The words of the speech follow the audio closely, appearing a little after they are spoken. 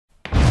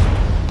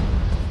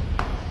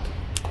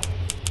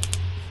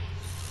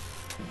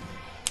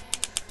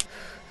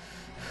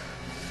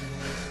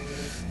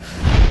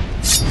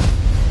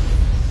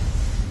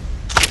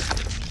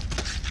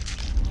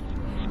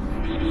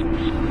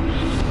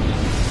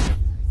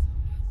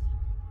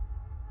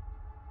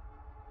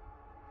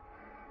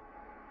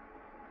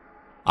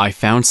I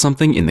Found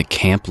Something in the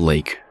Camp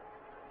Lake.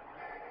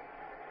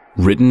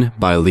 Written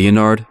by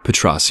Leonard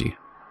Petrassi.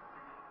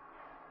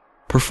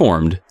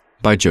 Performed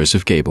by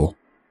Joseph Gable.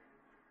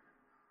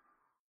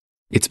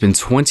 It's been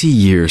 20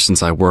 years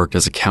since I worked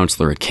as a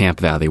counselor at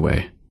Camp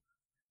Valleyway.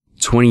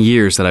 20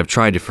 years that I've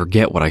tried to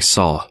forget what I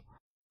saw,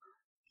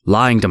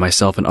 lying to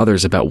myself and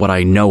others about what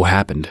I know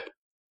happened.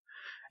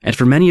 And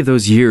for many of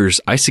those years,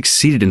 I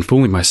succeeded in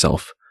fooling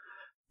myself,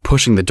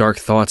 pushing the dark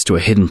thoughts to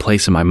a hidden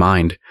place in my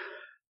mind.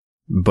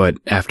 But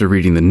after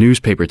reading the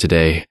newspaper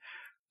today,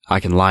 I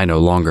can lie no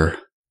longer.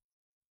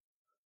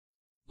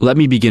 Let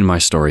me begin my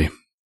story.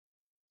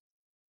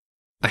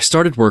 I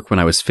started work when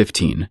I was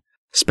 15,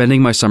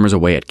 spending my summers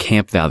away at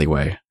Camp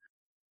Valleyway.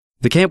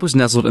 The camp was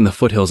nestled in the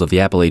foothills of the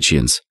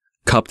Appalachians,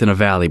 cupped in a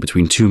valley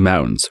between two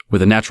mountains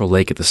with a natural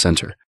lake at the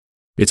center,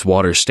 its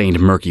waters stained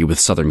murky with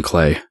southern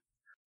clay.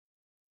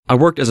 I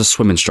worked as a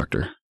swim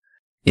instructor,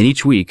 and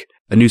each week,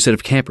 a new set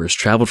of campers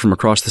traveled from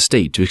across the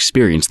state to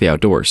experience the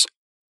outdoors.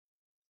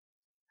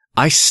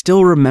 I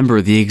still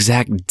remember the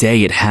exact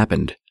day it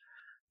happened.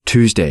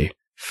 Tuesday,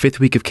 5th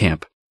week of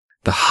camp,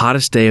 the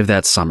hottest day of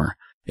that summer,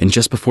 and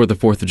just before the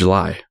 4th of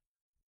July.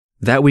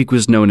 That week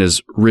was known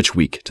as Rich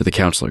Week to the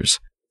counselors,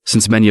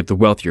 since many of the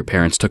wealthier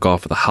parents took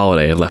off for the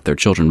holiday and left their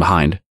children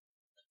behind.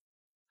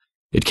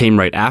 It came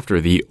right after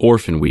the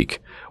Orphan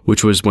Week,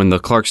 which was when the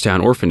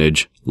Clarkstown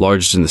Orphanage,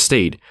 largest in the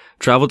state,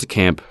 traveled to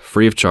camp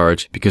free of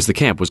charge because the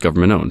camp was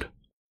government-owned.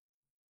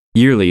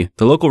 Yearly,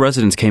 the local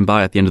residents came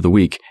by at the end of the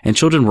week, and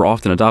children were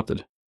often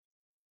adopted.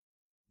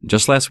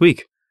 Just last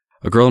week,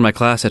 a girl in my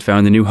class had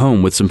found a new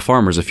home with some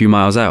farmers a few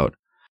miles out,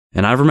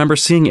 and I remember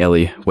seeing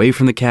Ellie wave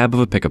from the cab of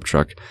a pickup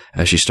truck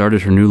as she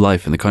started her new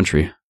life in the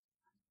country.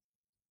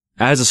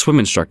 As a swim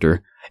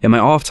instructor, in my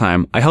off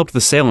time, I helped the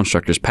sail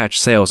instructors patch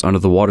sails under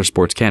the water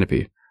sports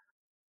canopy.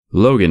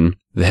 Logan,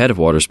 the head of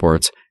water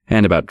sports,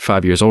 and about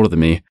 5 years older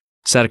than me,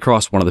 sat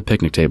across one of the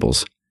picnic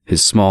tables,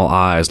 his small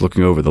eyes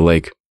looking over the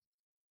lake.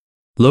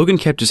 Logan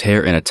kept his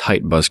hair in a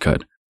tight buzz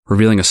cut,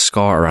 revealing a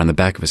scar around the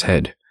back of his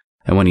head,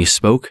 and when he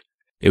spoke,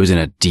 it was in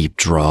a deep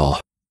drawl.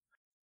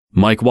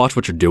 "Mike, watch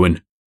what you're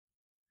doing,"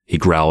 he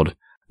growled,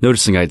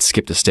 noticing I'd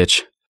skipped a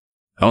stitch.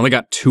 "I only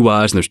got 2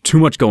 eyes and there's too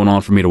much going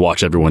on for me to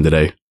watch everyone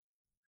today."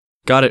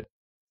 "Got it,"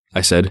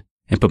 I said,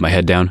 and put my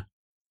head down.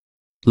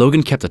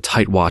 Logan kept a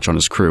tight watch on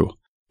his crew,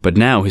 but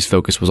now his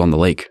focus was on the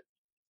lake.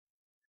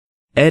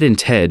 Ed and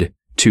Ted,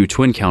 2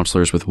 twin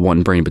counselors with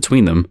one brain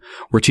between them,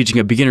 were teaching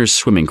a beginner's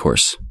swimming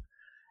course.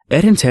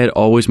 Ed and Ted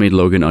always made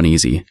Logan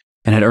uneasy,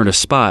 and had earned a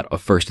spot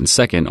of first and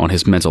second on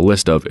his mental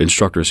list of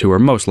instructors who were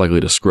most likely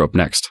to screw up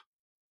next.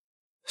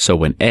 So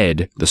when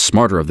Ed, the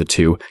smarter of the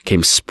two,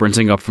 came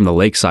sprinting up from the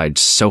lakeside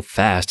so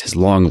fast his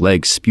long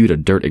legs spewed a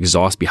dirt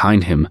exhaust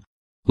behind him,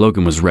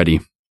 Logan was ready.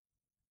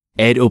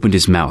 Ed opened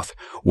his mouth,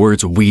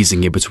 words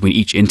wheezing in between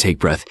each intake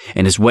breath,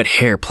 and his wet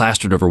hair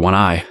plastered over one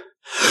eye.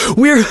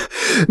 "We're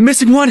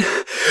missing one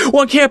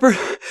camper.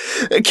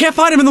 Can't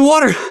find him in the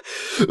water.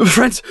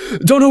 Friends,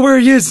 don't know where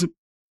he is."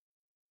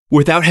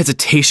 Without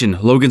hesitation,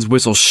 Logan's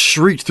whistle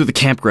shrieked through the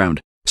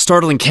campground,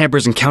 startling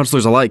campers and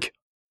counselors alike.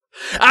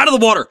 "Out of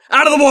the water!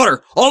 Out of the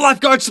water! All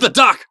lifeguards to the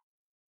dock!"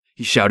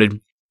 he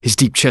shouted, his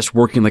deep chest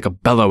working like a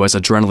bellow as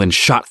adrenaline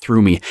shot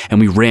through me,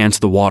 and we ran to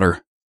the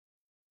water.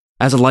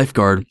 As a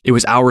lifeguard, it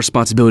was our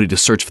responsibility to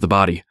search for the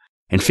body,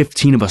 and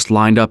 15 of us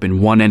lined up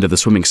in one end of the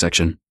swimming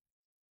section.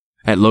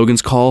 At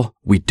Logan's call,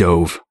 we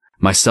dove,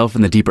 myself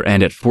in the deeper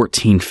end at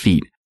 14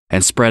 feet,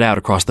 and spread out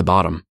across the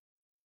bottom.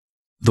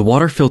 The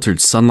water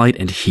filtered sunlight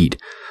and heat,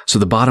 so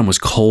the bottom was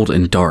cold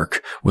and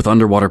dark, with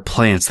underwater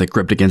plants that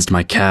gripped against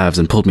my calves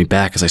and pulled me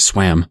back as I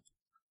swam.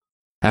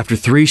 After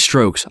 3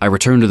 strokes, I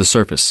returned to the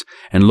surface,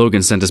 and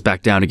Logan sent us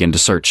back down again to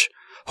search,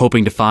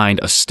 hoping to find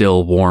a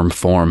still warm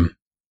form.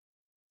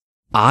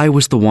 I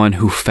was the one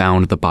who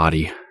found the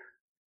body.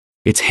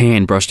 Its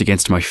hand brushed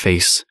against my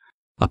face,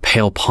 a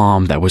pale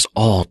palm that was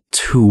all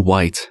too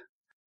white.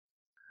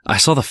 I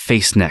saw the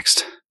face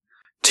next,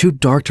 too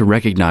dark to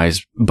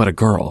recognize, but a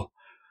girl,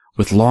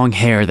 with long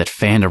hair that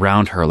fanned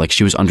around her like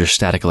she was under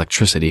static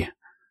electricity.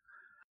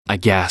 I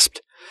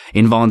gasped,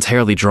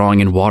 involuntarily drawing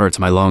in water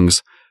to my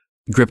lungs,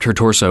 gripped her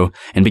torso,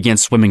 and began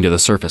swimming to the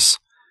surface.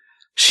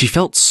 She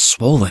felt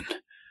swollen,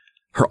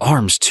 her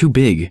arms too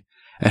big,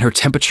 and her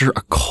temperature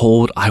a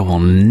cold I will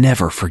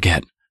never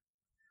forget.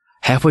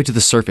 Halfway to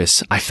the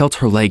surface, I felt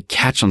her leg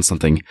catch on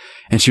something,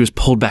 and she was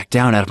pulled back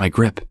down out of my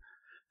grip.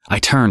 I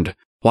turned,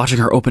 watching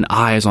her open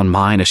eyes on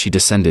mine as she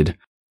descended,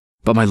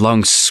 but my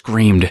lungs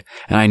screamed,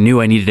 and I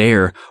knew I needed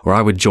air, or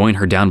I would join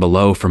her down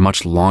below for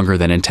much longer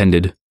than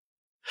intended.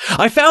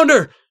 "I found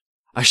her!"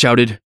 I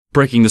shouted,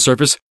 breaking the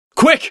surface.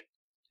 "Quick!"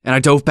 And I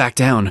dove back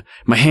down,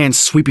 my hands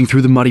sweeping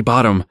through the muddy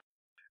bottom.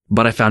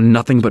 But I found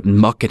nothing but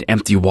muck and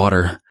empty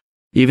water,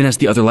 even as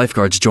the other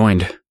lifeguards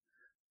joined.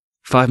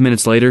 5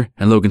 minutes later,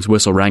 and Logan's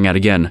whistle rang out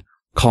again,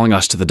 calling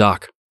us to the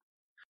dock.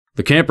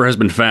 "The camper has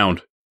been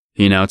found,"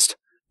 he announced,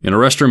 "in a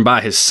restroom by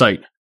his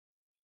site.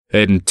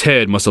 Ed and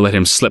Ted must have let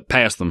him slip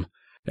past them,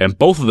 and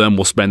both of them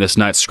will spend this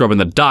night scrubbing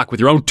the dock with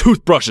your own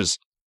toothbrushes."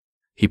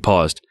 He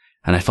paused,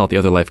 and I felt the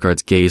other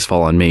lifeguard's gaze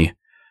fall on me.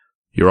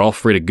 You're all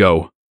free to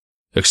go.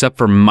 Except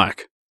for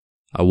Mike.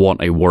 I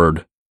want a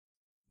word."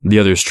 The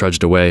others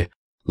trudged away,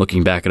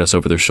 looking back at us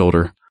over their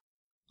shoulder.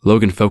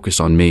 Logan focused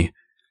on me,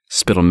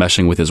 spittle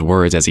meshing with his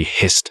words as he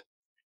hissed.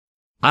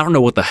 "I don't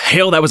know what the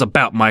hell that was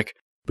about, Mike,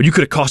 but you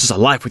could have cost us a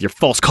life with your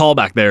false call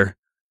back there.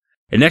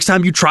 And next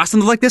time you try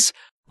something like this,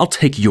 I'll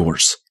take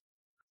yours."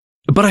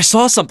 "But I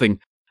saw something,"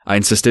 I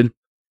insisted.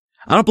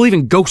 "I don't believe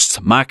in ghosts,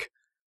 Mike.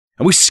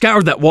 And we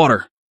scoured that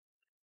water."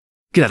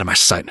 "Get out of my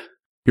sight.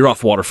 You're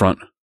off waterfront."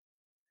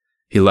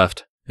 He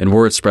left, and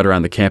word spread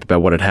around the camp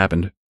about what had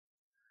happened.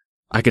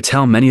 I could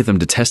tell many of them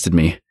detested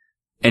me,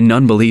 and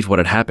none believed what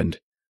had happened.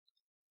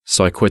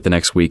 So I quit the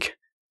next week,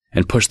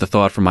 and pushed the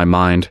thought from my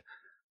mind,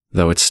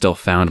 though it still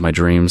found my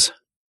dreams.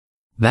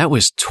 That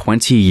was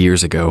 20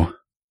 years ago.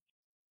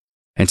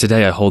 And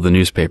today I hold the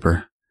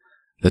newspaper,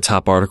 the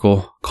top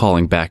article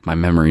calling back my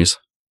memories.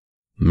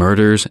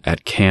 Murders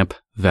at Camp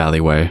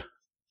Valleyway.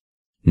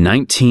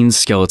 19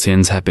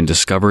 skeletons have been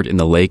discovered in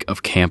the lake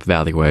of Camp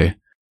Valleyway,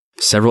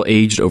 several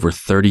aged over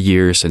 30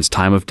 years since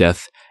time of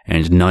death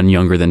and none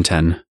younger than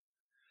 10.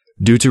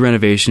 Due to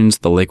renovations,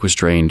 the lake was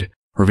drained,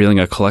 revealing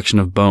a collection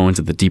of bones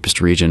at the deepest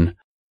region.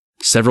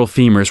 Several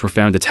femurs were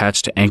found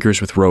attached to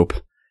anchors with rope,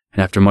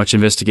 and after much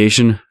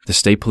investigation, the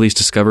state police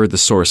discovered the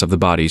source of the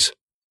bodies.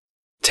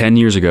 10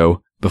 years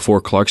ago,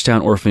 before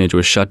Clarkstown Orphanage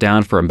was shut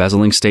down for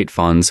embezzling state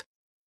funds,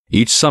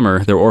 each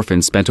summer their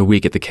orphans spent a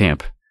week at the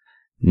camp.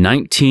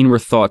 19 were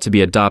thought to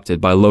be adopted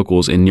by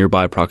locals in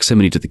nearby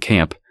proximity to the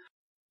camp,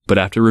 but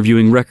after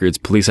reviewing records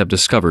police have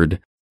discovered,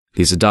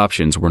 these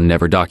adoptions were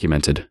never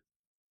documented.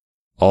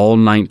 All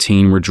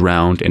 19 were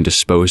drowned and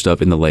disposed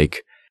of in the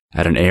lake,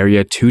 at an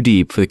area too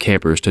deep for the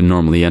campers to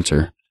normally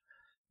enter,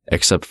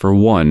 except for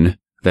one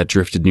that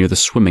drifted near the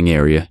swimming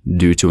area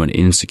due to an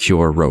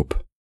insecure rope.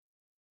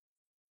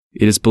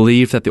 It is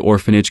believed that the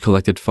orphanage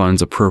collected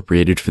funds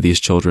appropriated for these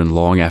children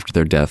long after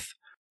their death.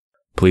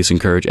 Police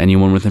encourage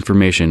anyone with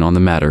information on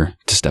the matter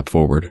to step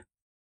forward.